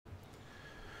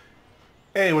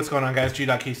Hey, what's going on, guys?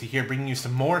 Gdoggcasey here, bringing you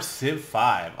some more Civ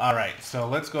 5. Alright, so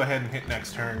let's go ahead and hit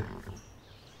next turn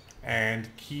and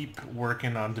keep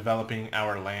working on developing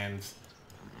our lands.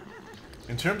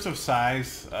 In terms of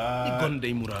size, I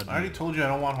already told you I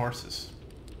don't want horses.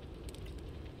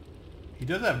 He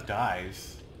does have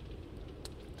dyes.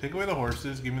 Take away the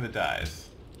horses, give me the dyes.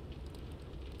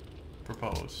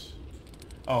 Propose.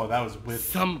 Oh, that was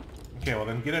with... Okay, well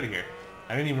then get out of here.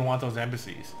 I didn't even want those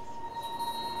embassies.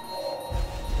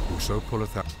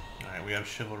 Alright, we have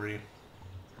chivalry.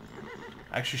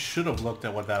 I actually should have looked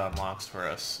at what that unlocks for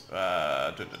us.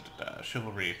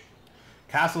 Chivalry.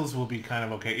 Castles will be kind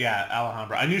of okay. Yeah,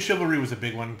 Alhambra. I knew chivalry was a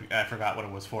big one. I forgot what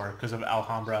it was for because of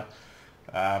Alhambra.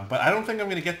 But I don't think I'm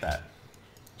going to get that.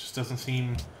 It just doesn't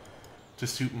seem to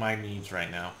suit my needs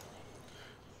right now.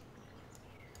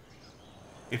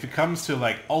 If it comes to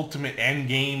like ultimate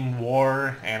endgame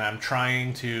war and I'm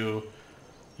trying to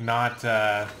not...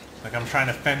 like I'm trying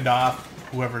to fend off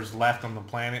whoever's left on the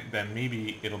planet, then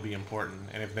maybe it'll be important.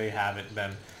 And if they have it,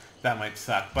 then that might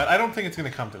suck. But I don't think it's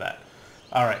going to come to that.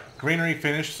 Alright, granary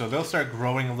finished, so they'll start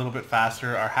growing a little bit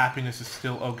faster. Our happiness is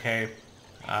still okay.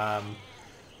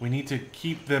 We need to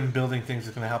keep them building things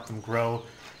that's going to help them grow.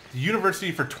 The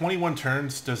university for 21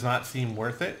 turns does not seem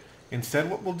worth it. Instead,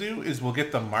 what we'll do is we'll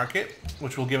get the market,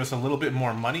 which will give us a little bit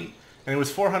more money. And it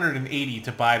was 480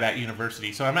 to buy that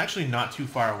university, so I'm actually not too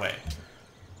far away.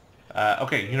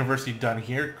 Okay, university done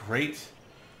here. Great.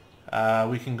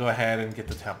 We can go ahead and get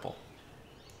the temple.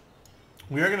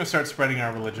 We are going to start spreading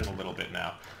our religion a little bit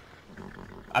now.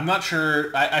 I'm not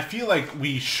sure. I feel like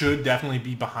we should definitely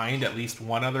be behind at least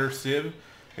one other civ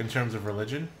in terms of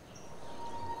religion.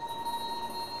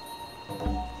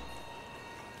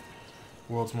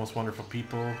 World's most wonderful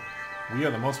people. We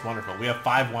are the most wonderful. We have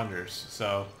 5 wonders,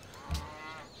 so...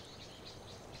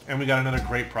 And we got another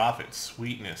great prophet.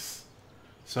 Sweetness.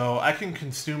 So I can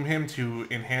consume him to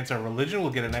enhance our religion.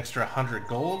 We'll get an extra 100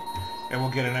 gold, and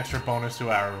we'll get an extra bonus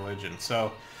to our religion.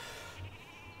 So,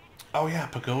 oh yeah,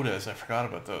 pagodas. I forgot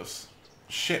about those.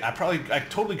 Shit, I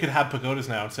totally could have pagodas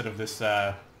now instead of this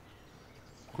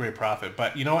great prophet.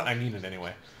 But you know what? I need it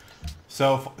anyway.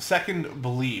 So, second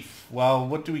belief. Well,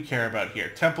 what do we care about here?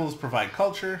 Temples provide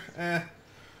culture.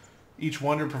 Each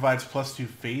wonder provides +2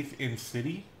 faith in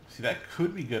city. See, that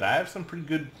could be good. I have some pretty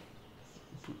good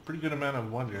amount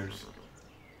of wonders.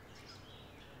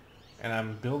 And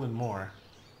I'm building more.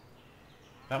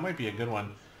 That might be a good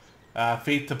one.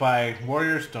 Faith to buy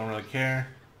warriors, don't really care.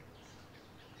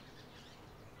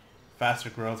 Faster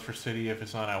growth for city if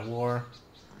it's not at war.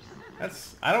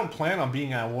 I don't plan on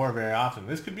being at war very often.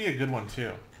 This could be a good one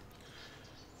too.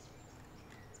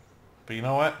 But you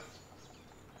know what?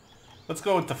 Let's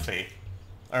go with the faith.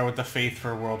 Or with the faith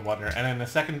for World Wonder. And then the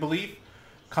second belief,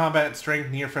 combat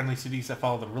strength near friendly cities that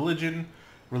follow the religion.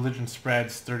 Religion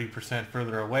spreads 30%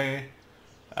 further away.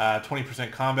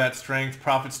 20% combat strength.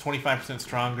 Profits 25%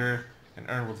 stronger and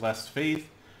earn with less faith.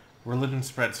 Religion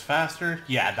spreads faster.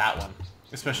 Yeah, that one.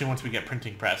 Especially once we get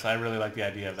printing press. I really like the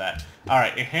idea of that.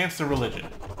 Alright, enhance the religion.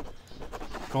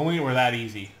 If only it were that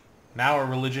easy. Now our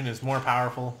religion is more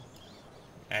powerful.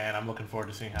 And I'm looking forward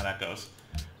to seeing how that goes.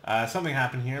 Something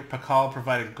happened here. Pakal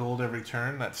provided gold every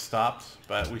turn. That stopped,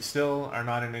 but we still are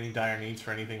not in any dire needs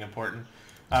for anything important.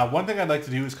 One thing I'd like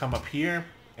to do is come up here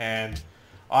and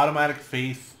automatic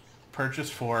faith purchase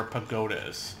for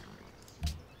pagodas.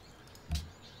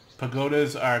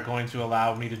 Pagodas are going to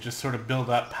allow me to just sort of build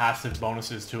up passive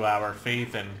bonuses to our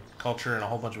faith and culture and a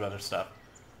whole bunch of other stuff.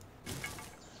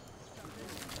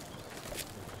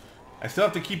 I still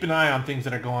have to keep an eye on things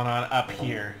that are going on up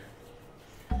here.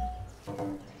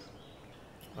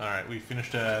 Alright, we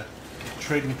finished a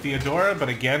trade with Theodora, but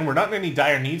again, we're not in any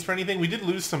dire needs for anything. We did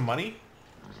lose some money.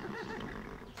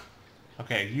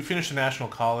 Okay, you finished a national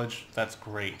college. That's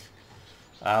great.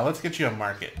 Let's get you a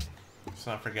market. Let's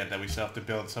not forget that we still have to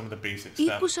build some of the basic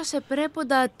stuff. Ήκουσα σε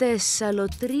πρέποντα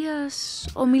τεσσαλοτρίας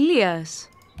ομιλίας.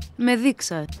 Με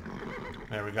δείξα.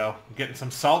 There we go. Getting some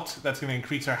salt. That's going to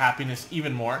increase our happiness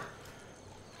even more.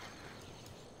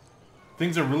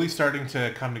 Things are really starting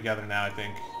to come together now, I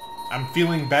think. I'm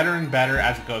feeling better and better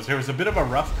as it goes. There was a bit of a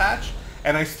rough patch,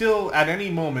 and I still, at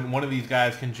any moment, one of these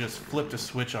guys can just flip the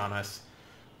switch on us.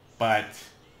 But,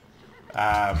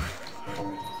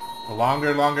 the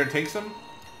longer it takes them,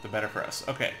 the better for us.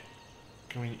 Okay.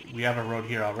 We have a road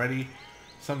here already.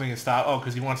 Something is stopped. Oh,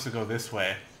 because he wants to go this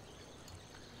way.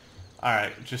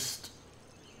 Alright, just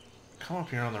come up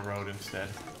here on the road instead.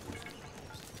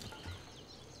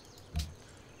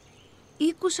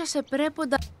 Ήκουσα σε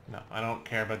πρέποντα... No, I don't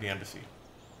care about the embassy.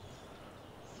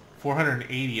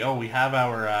 480. Oh, we have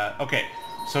our... okay,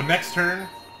 so next turn,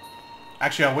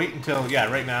 Actually, I'll wait until, yeah,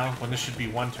 right now, when this should be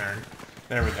one turn.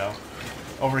 There we go.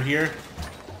 Over here,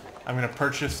 I'm going to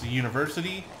purchase the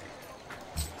university.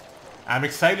 I'm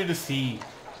excited to see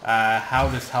how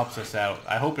this helps us out.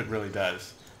 I hope it really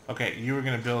does. Okay, you were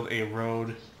going to build a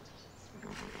road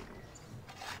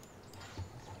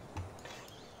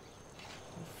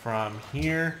from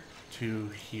here to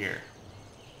here.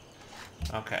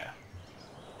 Okay.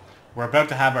 We're about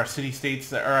to have our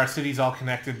city-states, or our cities all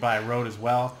connected by a road as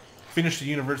well. Finish the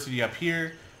university up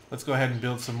here. Let's go ahead and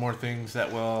build some more things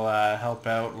that will help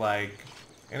out, like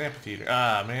an amphitheater.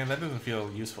 Ah, man, that doesn't feel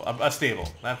useful. A stable.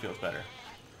 That feels better.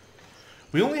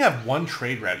 We only have one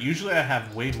trade route. Usually I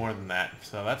have way more than that,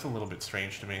 so that's a little bit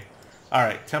strange to me.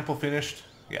 Alright, temple finished.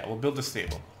 Yeah, we'll build a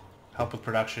stable. Help with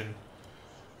production.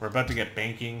 We're about to get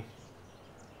banking.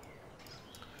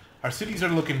 Our cities are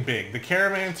looking big. The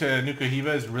caravan to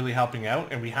Nukuhiva is really helping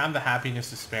out, and we have the happiness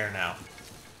to spare now.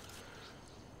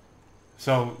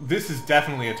 So this is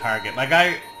definitely a target. Like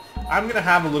I'm gonna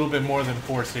have a little bit more than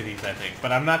 4 cities, I think,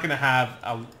 but I'm not gonna have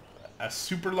a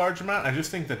super large amount. I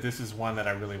just think that this is one that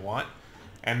I really want,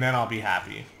 and then I'll be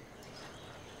happy.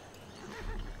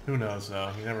 Who knows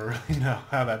though? You never really know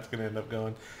how that's gonna end up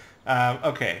going.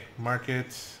 Okay, market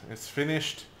is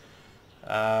finished.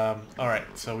 Alright,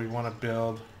 so we want to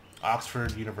build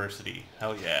Oxford University.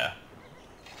 Hell yeah.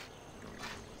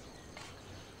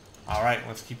 Alright,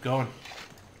 let's keep going.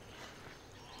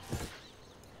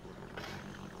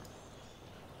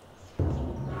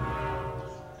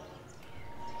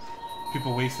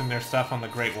 People wasting their stuff on the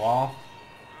Great Wall.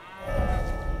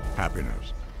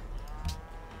 Happiness.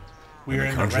 We're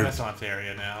in the Renaissance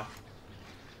area now.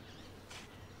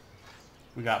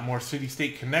 We got more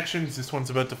city-state connections. This one's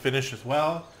about to finish as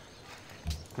well.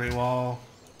 Great Wall,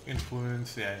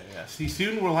 influence, yeah. See,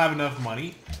 soon we'll have enough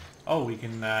money. Oh, we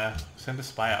can send a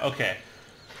spy out. Okay.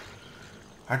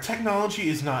 Our technology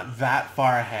is not that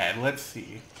far ahead. Let's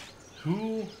see.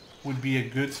 Who would be a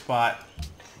good spot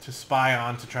to spy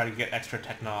on to try to get extra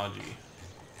technology?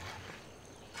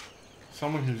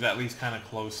 Someone who's at least kind of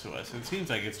close to us. It seems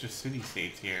like it's just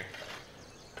city-states here.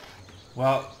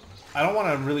 Well, I don't want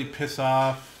to really piss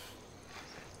off...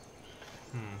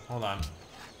 hold on.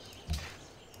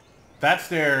 That's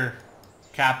their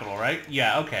capital, right?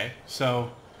 Yeah, okay.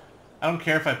 So, I don't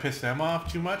care if I piss them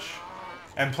off too much.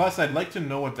 And plus, I'd like to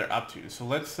know what they're up to. So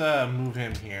let's move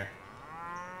him here.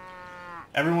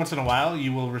 Every once in a while,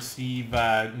 you will receive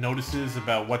notices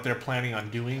about what they're planning on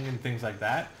doing and things like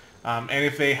that. And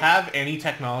if they have any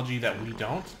technology that we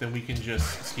don't, then we can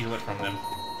just steal it from them.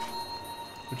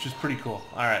 Which is pretty cool.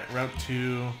 Alright, route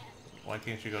 2. Why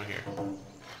can't you go here?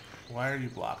 Why are you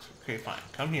blocked? Okay, fine.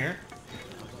 Come here.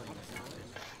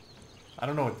 I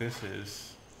don't know what this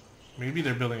is. Maybe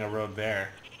they're building a road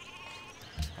there.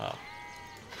 Well,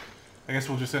 I guess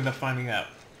we'll just end up finding out.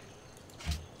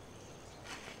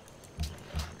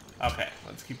 Okay,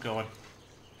 let's keep going.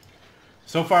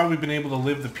 So far, we've been able to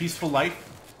live the peaceful life.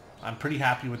 I'm pretty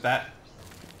happy with that.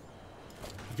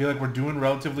 I feel like we're doing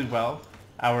relatively well.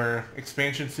 Our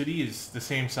expansion city is the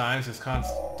same size as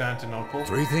Constantinople.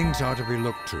 3 things are to be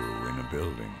looked to in a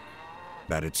building.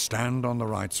 That it stand on the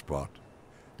right spot,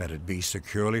 that it be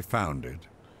securely founded,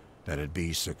 that it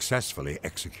be successfully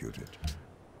executed.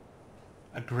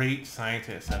 A great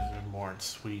scientist has been born.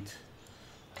 Sweet.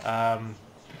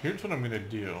 Here's what I'm going to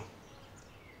do.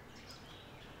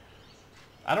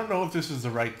 I don't know if this is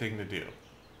the right thing to do.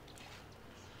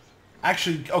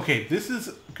 Actually, okay, this is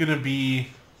going to be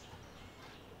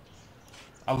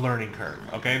a learning curve,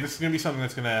 okay? This is going to be something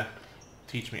that's going to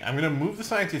teach me. I'm going to move the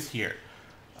scientist here.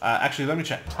 Actually, let me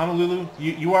check. Honolulu,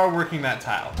 you are working that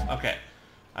tile. Okay.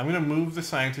 I'm going to move the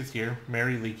scientist here,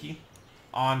 Mary Leakey,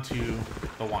 onto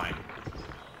the wine.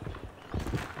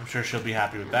 I'm sure she'll be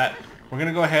happy with that. We're going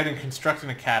to go ahead and construct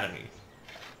an academy.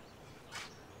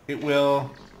 It will...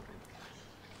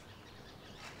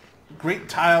 Great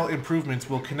tile improvements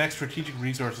will connect strategic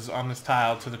resources on this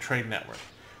tile to the trade network.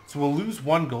 So we'll lose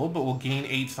 1 gold, but we'll gain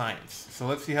 8 science. So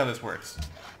let's see how this works.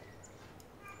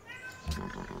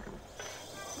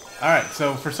 Alright,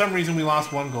 so for some reason we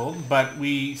lost 1 gold, but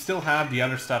we still have the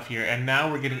other stuff here, and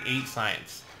now we're getting 8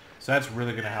 science. So that's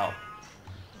really going to help.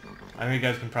 I know you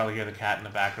guys can probably hear the cat in the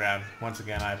background. Once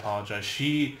again, I apologize.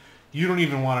 You don't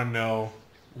even want to know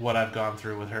what I've gone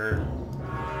through with her.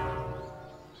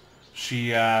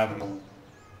 She,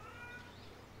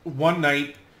 one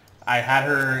night, I had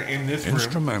her in this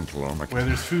room where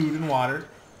there's food and water,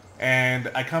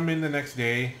 and I come in the next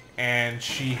day, and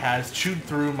she has chewed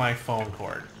through my phone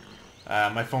cord,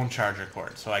 my phone charger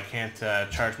cord, so I can't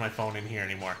charge my phone in here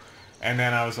anymore. And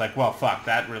then I was like, well, fuck,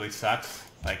 that really sucks.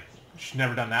 Like, she's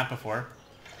never done that before.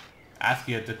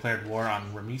 Askia declared war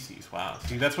on Rameses. Wow.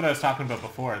 See, that's what I was talking about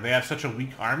before. They have such a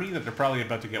weak army that they're probably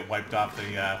about to get wiped off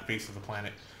the face of the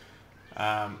planet.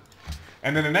 And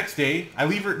then the next day, I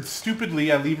leave her,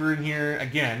 stupidly, I leave her in here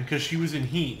again, because she was in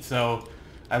heat, so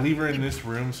I leave her in this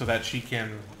room so that she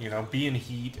can, you know, be in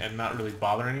heat and not really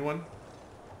bother anyone.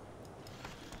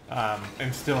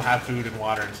 And still have food and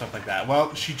water and stuff like that.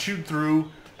 Well, she chewed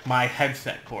through my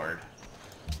headset cord,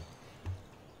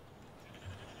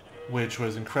 which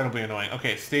was incredibly annoying.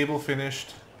 Okay, stable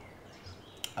finished.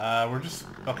 We're just...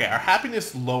 Okay, our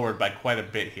happiness lowered by quite a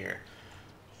bit here.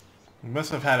 We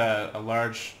must have had a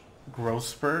large growth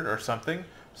spurt or something.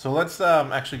 So let's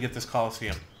actually get this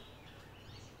Colosseum.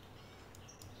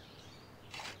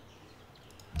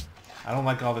 I don't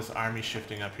like all this army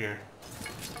shifting up here.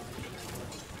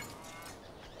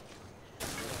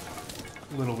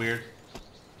 A little weird.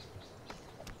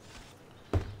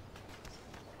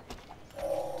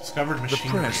 Discovered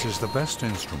machinery. The press is the best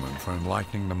instrument for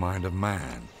enlightening the mind of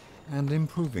man and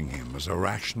improving him as a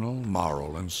rational,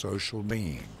 moral, and social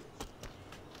being.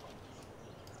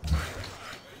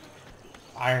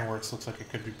 Ironworks looks like it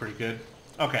could be pretty good.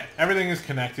 Okay, everything is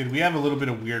connected. We have a little bit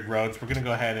of weird roads. We're going to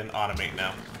go ahead and automate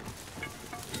now.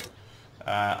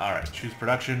 Alright, choose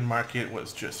production. Market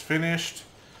was just finished.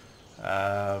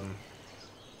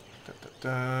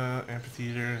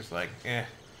 Amphitheater is like, eh.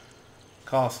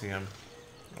 Colosseum.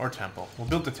 Or temple. We'll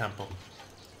build the temple.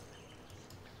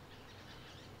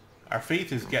 Our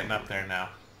faith is getting up there now.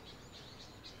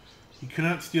 You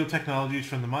cannot steal technologies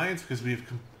from the mines because we have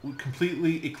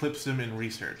completely eclipsed them in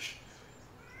research.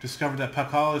 Discovered that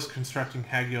Pakal is constructing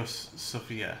Hagia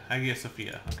Sophia. Hagia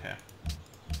Sophia, okay.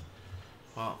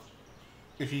 Well,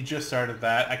 if he just started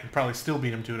that, I could probably still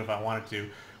beat him to it if I wanted to.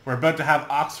 We're about to have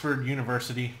Oxford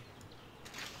University.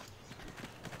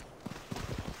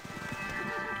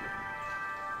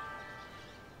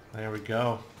 There we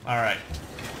go. Alright.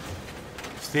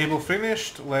 Stable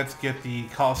finished. Let's get the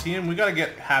Colosseum. We gotta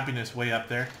get happiness way up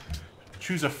there.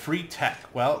 Choose a free tech.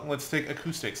 Well, let's take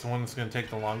acoustics, the one that's gonna take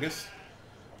the longest.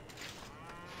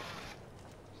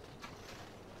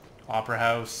 Opera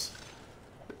House.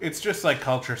 It's just like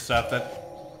culture stuff that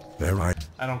They're right.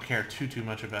 I don't care too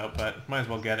much about, but might as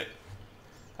well get it.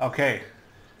 Okay.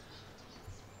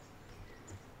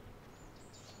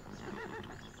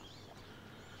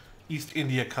 East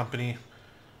India Company.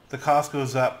 The cost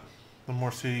goes up the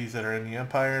more cities that are in the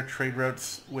empire. Trade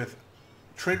routes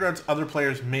other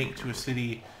players make to a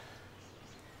city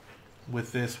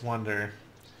with this wonder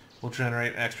will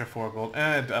generate extra 4 gold.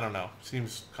 And I don't know.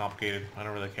 Seems complicated. I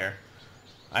don't really care.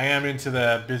 I am into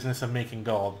the business of making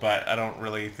gold, but I don't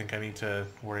really think I need to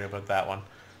worry about that one.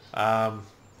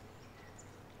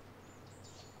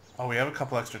 Oh, we have a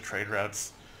couple extra trade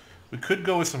routes. We could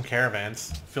go with some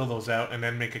caravans, fill those out, and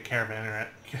then make a caravanserai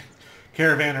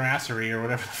or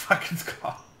whatever the fuck it's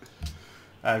called.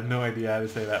 I have no idea how to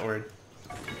say that word.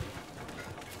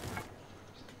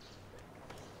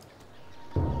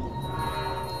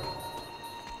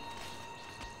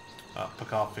 Oh,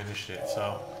 Pakal finished it,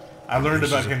 so I learned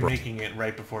about him making it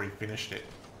right before he finished it.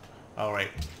 Alright,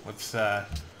 let's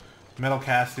metal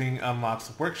casting unlocks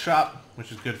the workshop,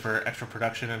 which is good for extra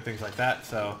production and things like that,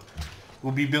 so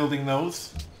we'll be building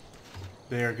those.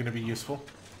 They are going to be useful.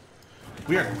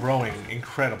 We are growing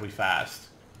incredibly fast.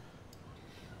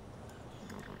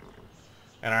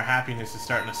 And our happiness is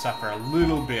starting to suffer a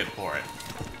little bit for it.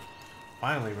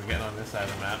 Finally, we're getting on this side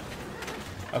of the map.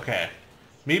 Okay.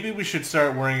 Maybe we should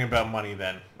start worrying about money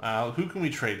then. Who can we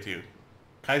trade to?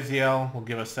 Kaiziel will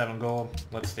give us 7 gold.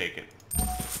 Let's take it.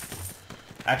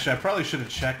 Actually, I probably should have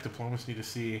checked diplomacy to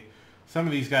see. Some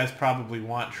of these guys probably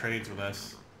want trades with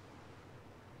us.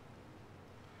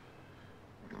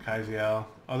 Kaiziel.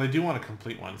 Oh, they do want a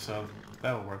complete one, so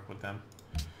that'll work with them.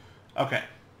 Okay.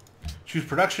 Choose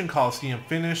production. Colosseum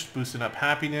finished. Boosting up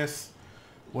happiness.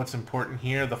 What's important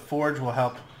here? The forge will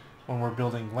help when we're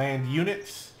building land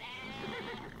units.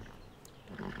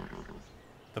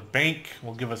 The bank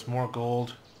will give us more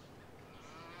gold.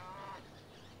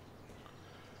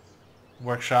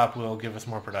 Workshop will give us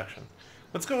more production.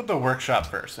 Let's go with the workshop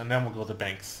first, and then we'll go to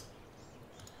banks.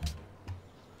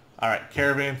 Alright,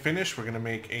 caravan finished. We're going to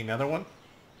make another one.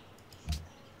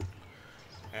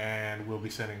 And we'll be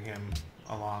sending him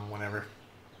along whenever.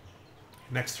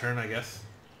 Next turn, I guess.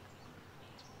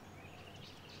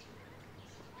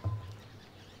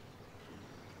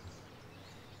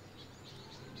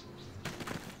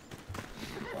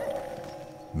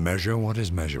 Measure what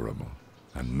is measurable,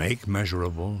 and make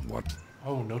measurable what...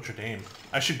 Oh, Notre Dame.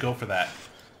 I should go for that.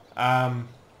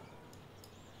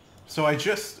 So I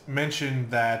just mentioned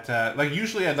that, like,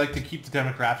 usually I'd like to keep the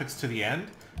demographics to the end,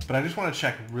 But I just want to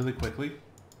check really quickly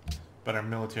about our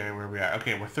military, where we are.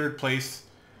 Okay, we're 3rd place.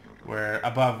 We're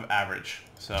above average,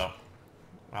 so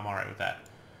I'm alright with that.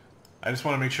 I just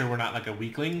want to make sure we're not like a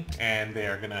weakling, and they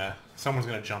are gonna... someone's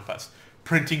gonna jump us.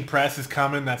 Printing press is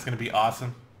coming. That's gonna be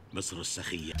awesome.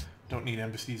 Don't need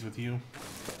embassies with you.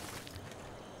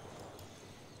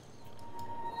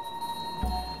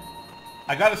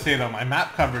 I gotta say though, my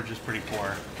map coverage is pretty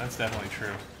poor. That's definitely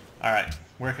true. Alright,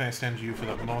 where can I send you for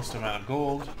the most amount of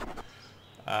gold?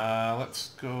 Let's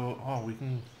go... oh, we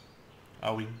can...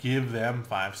 oh, we give them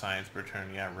 5 science per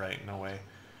turn. Yeah, right. No way.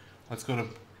 Let's go to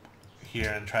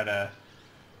here and try to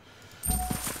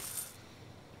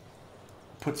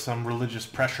put some religious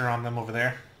pressure on them over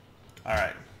there.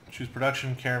 Alright. Choose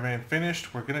production. Caravan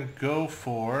finished. We're going to go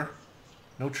for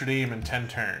Notre Dame in 10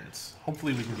 turns.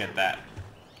 Hopefully we can get that.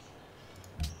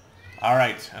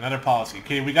 Alright. Another policy.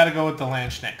 Okay, we got to go with the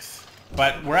Landsknechts.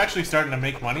 But we're actually starting to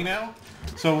make money now.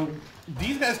 So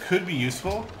these guys could be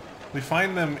useful. We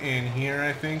find them in here,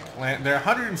 I think. They're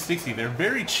 160. They're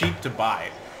very cheap to buy.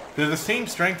 They're the same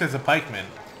strength as a pikeman,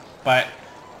 but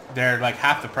they're like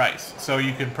half the price. So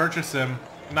you can purchase them,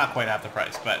 not quite half the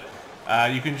price, but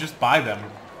you can just buy them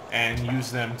and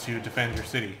use them to defend your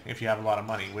city if you have a lot of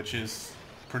money, which is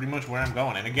pretty much where I'm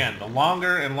going. And again, the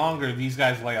longer and longer these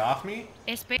guys lay off me,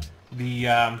 the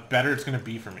better it's going to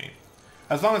be for me.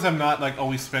 As long as I'm not like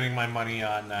always spending my money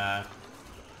on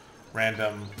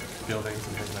random buildings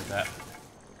and things like that.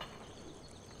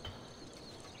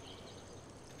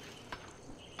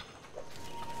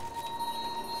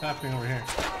 What's happening over here?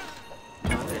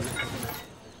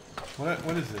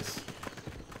 What is this?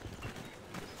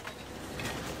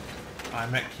 Oh, I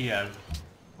met Kiev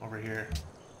over here.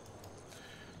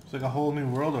 It's like a whole new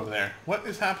world over there. What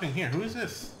is happening here? Who is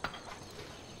this?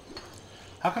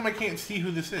 How come I can't see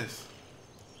who this is?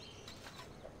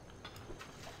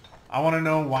 I want to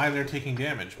know why they're taking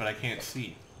damage, but I can't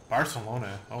see.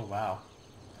 Barcelona. Oh, wow.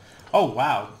 Oh,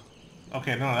 wow.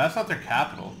 Okay, no, that's not their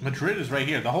capital. Madrid is right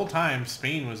here. The whole time,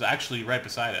 Spain was actually right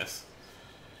beside us.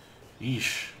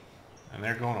 Yeesh. And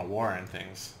they're going to war and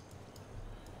things.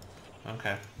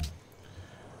 Okay.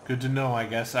 Good to know, I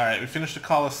guess. Alright, we finished the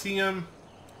Colosseum.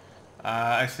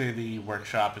 I say the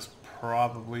workshop is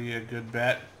probably a good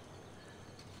bet.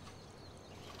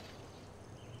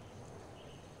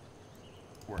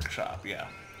 Workshop, yeah.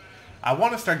 I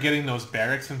want to start getting those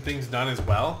barracks and things done as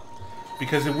well,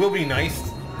 because it will be nice.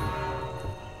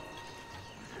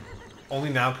 Only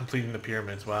now completing the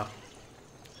pyramids, wow.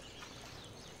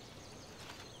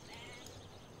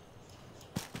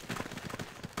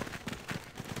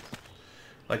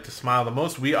 Like to smile the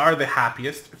most. We are the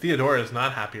happiest. Theodora is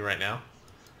not happy right now.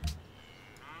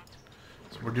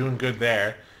 So we're doing good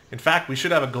there. In fact, we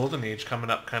should have a golden age coming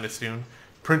up kind of soon.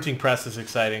 Printing press is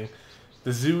exciting.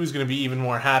 The zoo is going to be even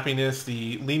more happiness.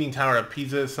 The Leaning Tower of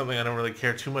Pisa is something I don't really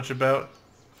care too much about.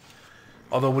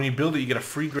 Although when you build it, you get a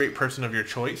free great person of your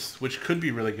choice, which could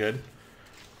be really good.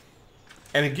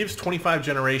 And it gives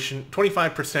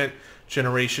 25%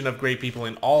 generation of great people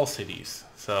in all cities.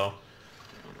 So,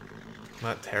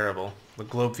 not terrible. The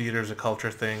Globe Theater is a culture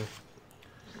thing.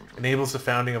 Enables the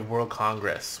founding of World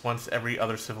Congress once every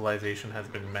other civilization has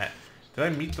been met. Did I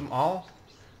meet them all?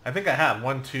 I think I have.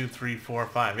 1, 2, 3, 4,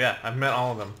 5. Yeah, I've met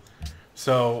all of them.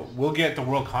 So we'll get the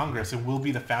World Congress and we'll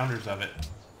be the founders of it.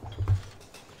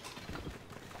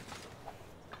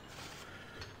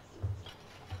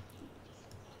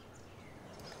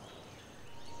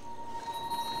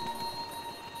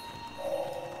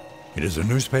 It is a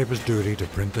newspaper's duty to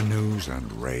print the news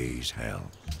and raise hell.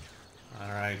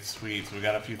 Alright, sweet. So we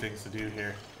got a few things to do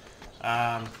here.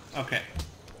 Okay.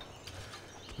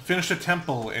 Finished a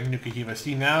temple in Nukahiva.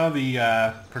 See, now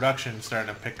the production's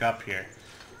starting to pick up here.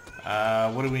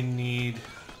 What do we need?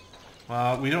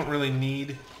 Well, we don't really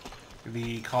need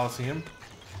the Colosseum.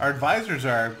 Our advisors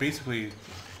are basically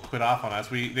quit off on us.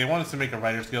 They want us to make a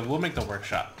writer's guild. We'll make the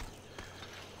workshop.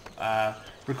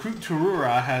 Recruit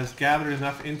Turura has gathered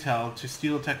enough intel to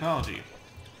steal technology.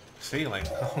 Sailing.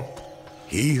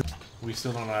 We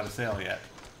still don't know how to sail yet.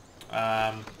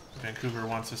 Vancouver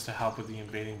wants us to help with the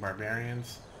invading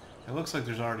barbarians. It looks like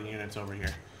there's already units over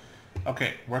here.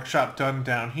 Okay, workshop done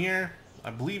down here. I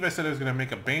believe I said I was going to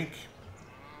make a bank.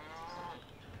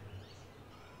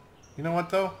 You know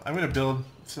what though? I'm going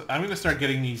to start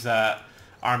getting these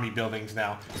army buildings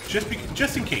now.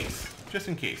 Just in case. Just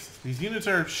in case. These units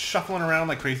are shuffling around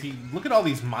like crazy. Look at all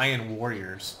these Mayan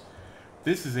warriors.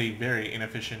 This is a very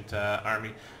inefficient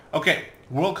army. Okay,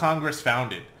 World Congress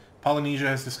founded. Polynesia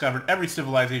has discovered every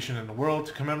civilization in the world.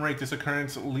 To commemorate this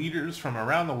occurrence, leaders from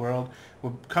around the world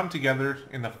will come together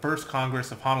in the first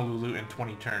Congress of Honolulu in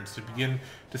 20 turns to begin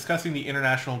discussing the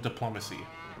international diplomacy.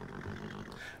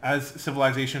 As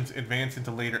civilizations advance into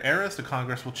later eras, the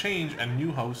Congress will change and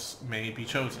new hosts may be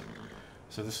chosen.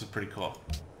 So this is pretty cool.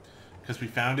 Because we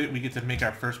found it, we get to make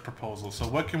our first proposal. So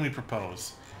what can we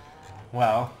propose?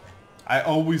 Well, I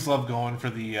always love going for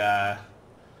the,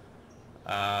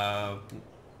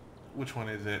 which one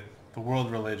is it? The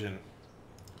world religion.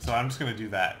 So I'm just going to do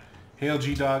that. Hail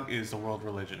G-Dog is the world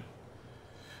religion.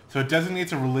 So it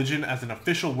designates a religion as an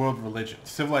official world religion.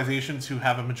 Civilizations who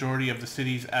have a majority of the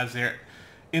cities as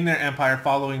in their empire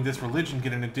following this religion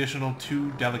get an additional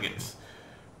 2 delegates.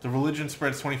 The religion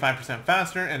spreads 25%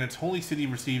 faster, and its holy city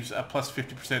receives a plus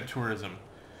 50% tourism.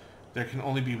 There can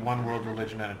only be one world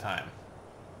religion at a time.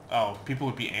 Oh, people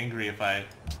would be angry if I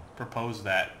proposed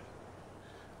that.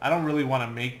 I don't really want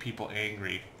to make people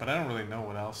angry, but I don't really know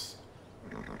what else.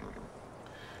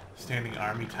 Standing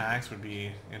army tax would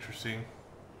be interesting.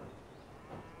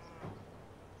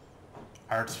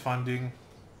 Arts funding.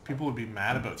 People would be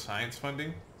mad about science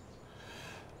funding.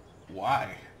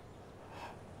 Why?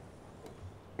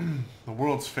 The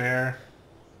World's Fair.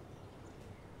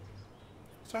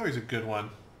 It's always a good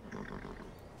one.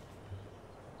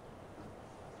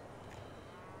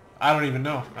 I don't even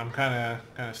know. I'm kind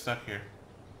of stuck here.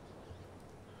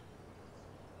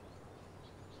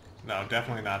 No,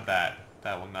 definitely not that.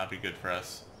 That will not be good for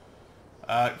us.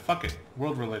 Fuck it.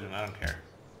 World religion. I don't care.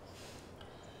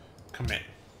 Commit.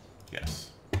 Yes.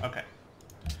 Okay.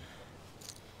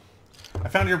 I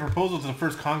found your proposal to the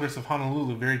first Congress of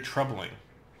Honolulu very troubling.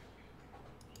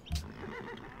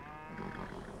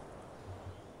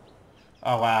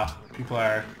 Oh wow. People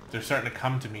they're starting to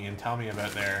come to me and tell me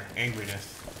about their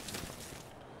angriness.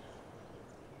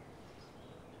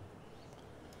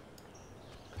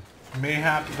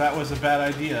 Mayhap that was a bad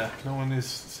idea. No one is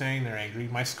saying they're angry.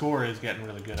 My score is getting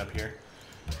really good up here.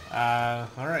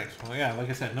 Alright. Well, yeah, like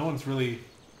I said, no one's really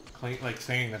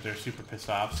saying that they're super pissed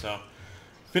off, so...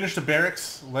 Finish the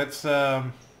barracks. Let's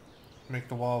make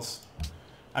the walls...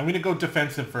 I'm going to go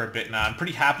defensive for a bit now. I'm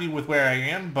pretty happy with where I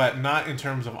am, but not in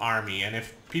terms of army. And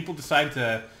if people decide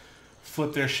to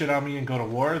flip their shit on me and go to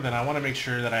war, then I want to make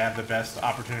sure that I have the best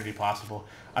opportunity possible.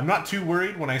 I'm not too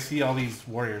worried when I see all these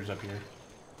warriors up here.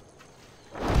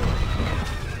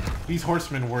 These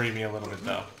horsemen worry me a little bit,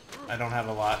 though. I don't have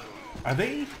a lot. Are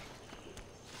they...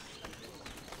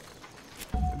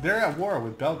 They're at war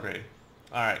with Belgrade.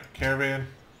 Alright, caravan.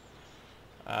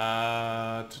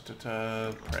 Prague.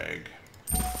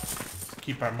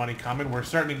 Keep our money coming. We're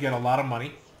starting to get a lot of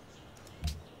money,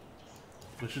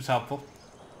 which is helpful.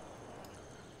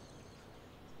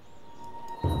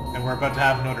 And we're about to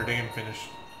have Notre Dame finished.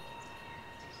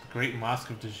 The Great Mosque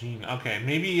of Dajin. Okay,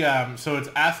 maybe, so it's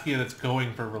Askia that's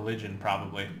going for religion,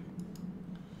 probably.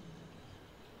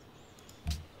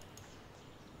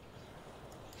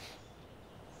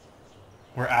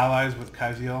 We're allies with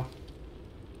Kaziel.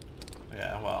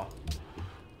 Yeah, well,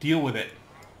 deal with it.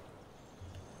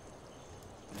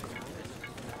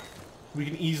 We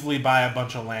can easily buy a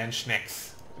bunch of land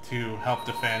schnicks to help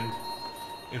defend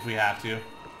if we have to.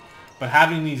 But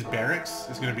having these barracks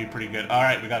is going to be pretty good.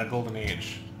 Alright, we got a golden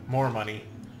age. More money.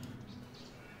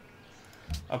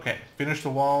 Okay, finish the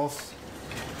walls.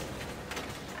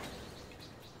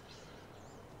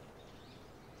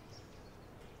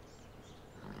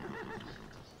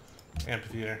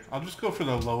 Amphitheater. I'll just go for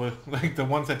the lowest, like the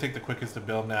ones that take the quickest to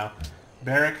build now.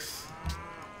 Barracks.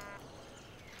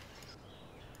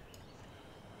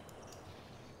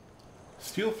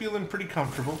 Still feeling pretty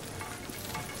comfortable.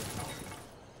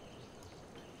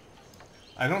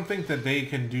 I don't think that they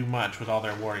can do much with all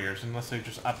their warriors unless they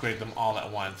just upgrade them all at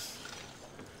once.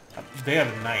 They have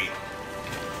a knight.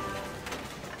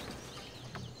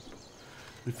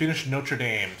 We finished Notre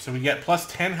Dame. So we get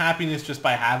plus 10 happiness just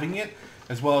by having it,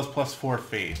 as well as plus 4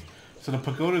 faith. So the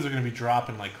pagodas are going to be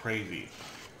dropping like crazy.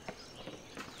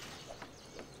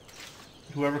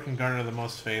 Whoever can garner the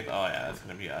most faith... Oh yeah, that's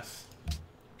going to be us.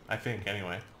 I think,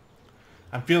 anyway.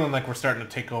 I'm feeling like we're starting to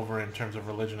take over in terms of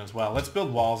religion as well. Let's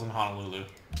build walls in Honolulu.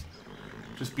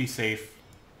 Just be safe.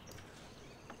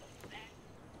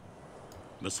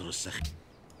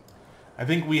 I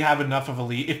think we have enough of a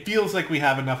lead. It feels like we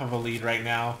have enough of a lead right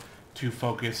now to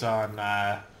focus on,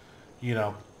 you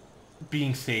know,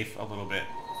 being safe a little bit.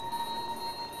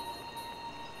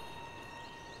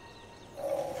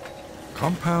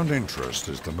 Compound interest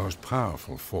is the most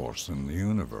powerful force in the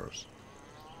universe.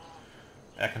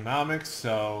 Economics,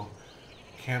 so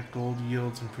camp gold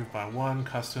yields improved by 1,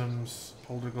 customs,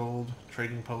 polder gold,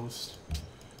 trading post.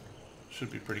 Should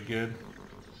be pretty good.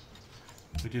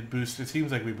 We did boost. It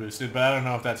seems like we boosted, but I don't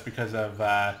know if that's because of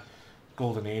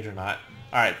Golden Age or not.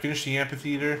 Alright, finish the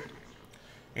amphitheater.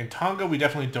 In Tonga, we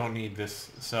definitely don't need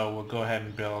this, so we'll go ahead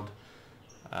and build...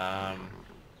 well,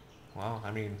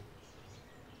 I mean...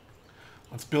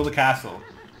 Let's build a castle.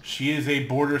 She is a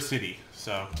border city,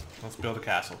 so let's build a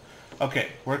castle. Okay,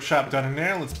 workshop done in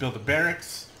there. Let's build a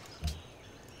barracks.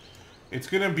 It's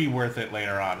going to be worth it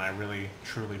later on. I really,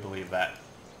 truly believe that.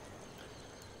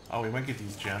 Oh, we might get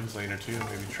these gems later too.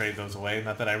 Maybe trade those away.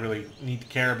 Not that I really need to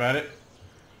care about it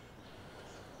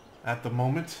at the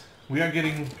moment. We are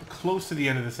getting close to the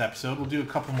end of this episode. We'll do a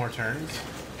couple more turns.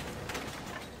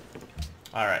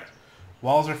 Alright.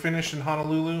 Walls are finished in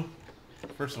Honolulu.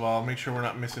 First of all, make sure we're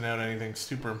not missing out on anything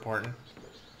super important.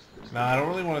 Now, I don't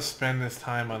really want to spend this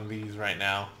time on these right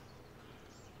now.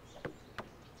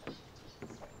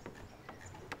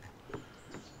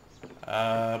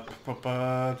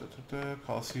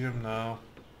 Coliseum, no.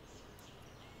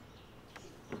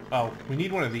 Oh, we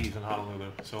need one of these in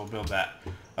Honolulu, so we'll build that.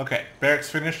 Okay, barracks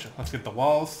finished. Let's get the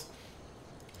walls.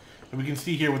 And we can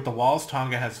see here with the walls,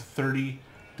 Tonga has 30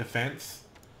 defense.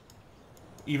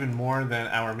 Even more than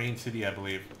our main city, I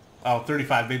believe. Oh,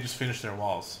 35. They just finished their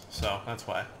walls, so that's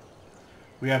why.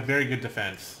 We have very good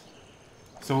defense.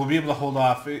 So we'll be able to hold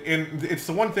off. And it's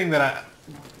the one thing that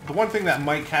the one thing that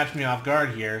might catch me off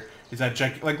guard here is that,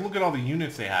 like, look at all the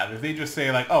units they have. If they just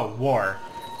say, like, oh, war,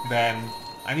 then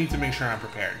I need to make sure I'm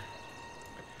prepared.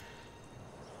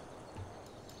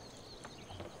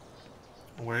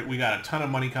 We got a ton of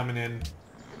money coming in.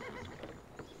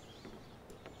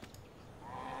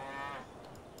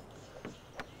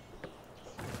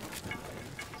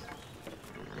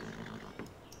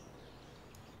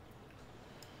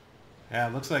 Yeah,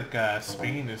 it looks like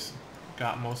Spain has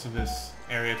got most of this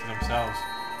area to themselves.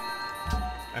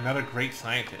 Another great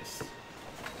scientist.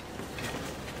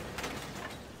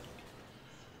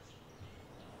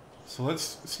 So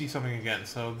let's see something again.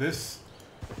 So this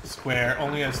square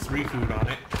only has 3 food on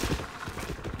it.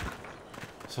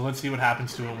 So let's see what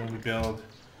happens to it when we build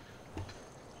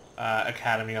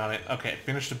academy on it. Okay,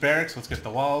 finish the barracks. Let's get the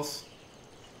walls.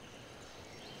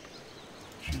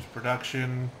 Choose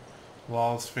production.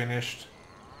 Walls finished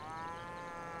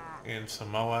in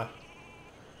Samoa.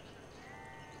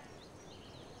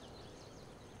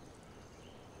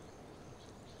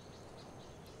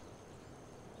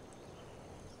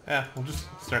 Yeah, we'll just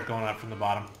start going up from the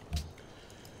bottom.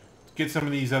 Get some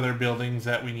of these other buildings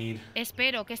that we need.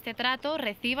 Espero que este trato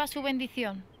reciba su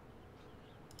bendición.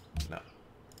 No.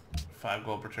 5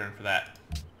 gold per turn for that.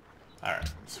 Alright,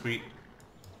 sweet.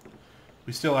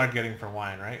 We still are getting for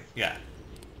wine, right? Yeah.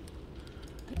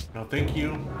 No, thank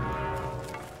you.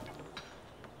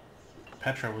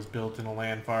 Petra was built in a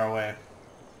land far away.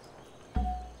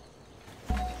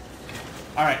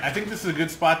 Alright, I think this is a good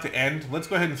spot to end. Let's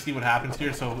go ahead and see what happens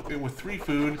here. So, with 3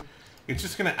 food, it's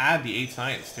just going to add the 8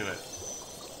 science to it.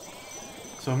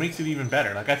 So it makes it even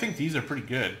better. Like, I think these are pretty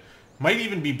good. Might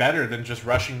even be better than just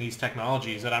rushing these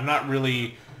technologies. And I'm not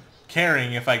really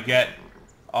caring if I get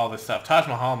all this stuff. Taj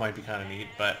Mahal might be kind of neat,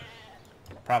 but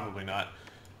probably not.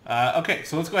 Okay,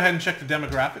 so let's go ahead and check the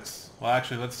demographics. Well,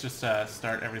 actually, let's just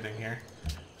start everything here.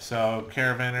 So,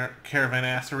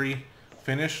 caravanassery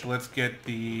finished. Let's get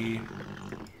the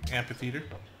amphitheater.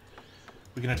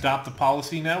 We can adopt the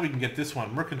policy now. We can get this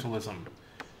one, mercantilism.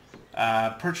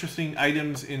 Purchasing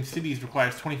items in cities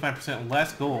requires 25%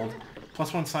 less gold,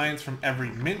 plus 1 science from every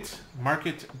mint,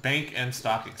 market, bank, and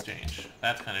stock exchange.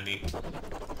 That's kind of neat.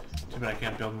 Too bad I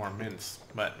can't build more mints,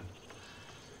 but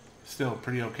still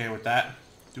pretty okay with that.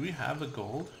 Do we have the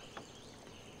gold?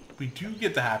 We do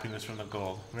get the happiness from the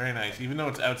gold. Very nice. Even though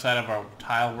it's outside of our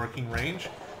tile working range.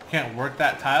 Can't work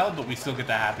that tile, but we still get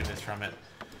the happiness from it.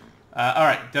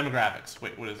 Alright, demographics.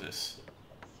 Wait, what is this?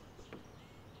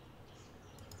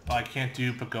 Oh, I can't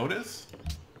do pagodas?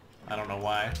 I don't know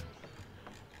why.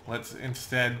 Let's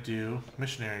instead do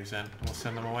missionaries then. We'll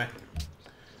send them away.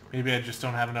 Maybe I just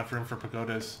don't have enough room for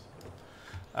pagodas.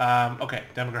 Okay,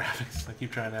 demographics. I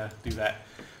keep trying to do that.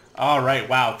 Alright,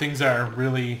 wow. Things are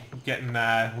really getting,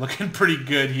 looking pretty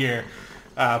good here.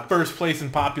 First place in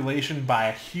population by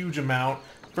a huge amount.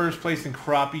 First place in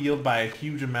crop yield by a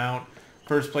huge amount.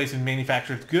 First place in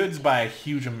manufactured goods by a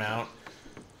huge amount.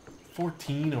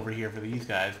 14 over here for these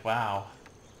guys. Wow.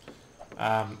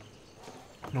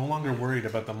 No longer worried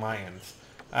about the Mayans.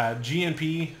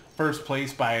 GNP, first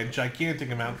place by a gigantic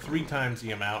amount, 3 times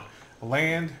the amount.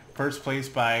 Land, first place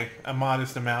by a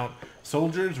modest amount.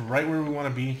 Soldiers, right where we want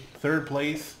to be. 3rd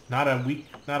place, not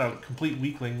a complete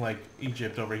weakling like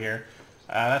Egypt over here.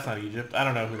 That's not Egypt. I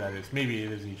don't know who that is. Maybe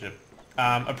it is Egypt.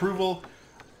 Approval,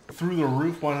 through the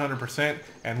roof 100%,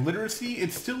 and literacy,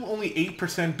 it's still only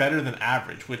 8% better than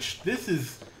average, which this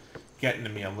is getting to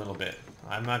me a little bit.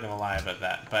 I'm not going to lie about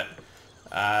that, but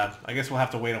I guess we'll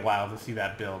have to wait a while to see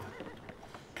that build.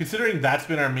 Considering that's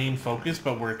been our main focus,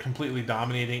 but we're completely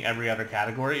dominating every other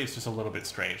category, it's just a little bit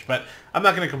strange. But I'm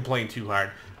not going to complain too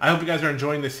hard. I hope you guys are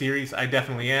enjoying this series. I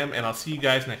definitely am, and I'll see you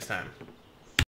guys next time.